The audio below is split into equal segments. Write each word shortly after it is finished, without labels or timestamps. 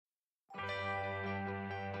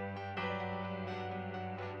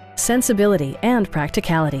sensibility and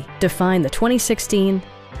practicality define the 2016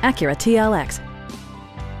 Acura TLX.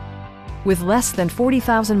 With less than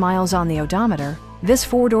 40,000 miles on the odometer, this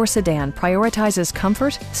four-door sedan prioritizes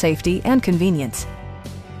comfort, safety, and convenience.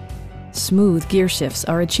 Smooth gear shifts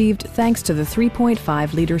are achieved thanks to the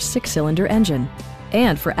 3.5-liter six-cylinder engine.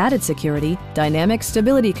 And for added security, dynamic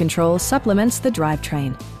stability control supplements the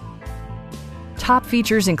drivetrain. Top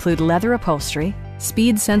features include leather upholstery,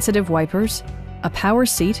 speed-sensitive wipers, a power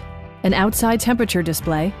seat, an outside temperature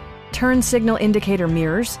display, turn signal indicator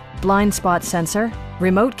mirrors, blind spot sensor,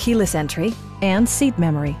 remote keyless entry, and seat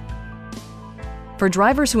memory. For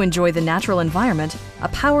drivers who enjoy the natural environment, a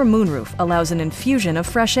power moonroof allows an infusion of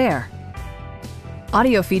fresh air.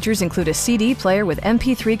 Audio features include a CD player with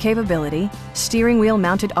MP3 capability, steering wheel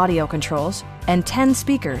mounted audio controls, and 10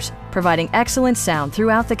 speakers, providing excellent sound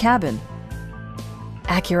throughout the cabin.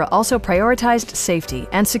 Acura also prioritized safety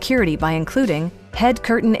and security by including head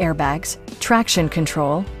curtain airbags, traction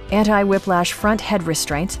control, anti-whiplash front head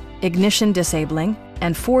restraints, ignition disabling,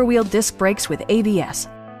 and four-wheel disc brakes with ABS.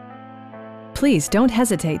 Please don't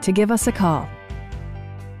hesitate to give us a call.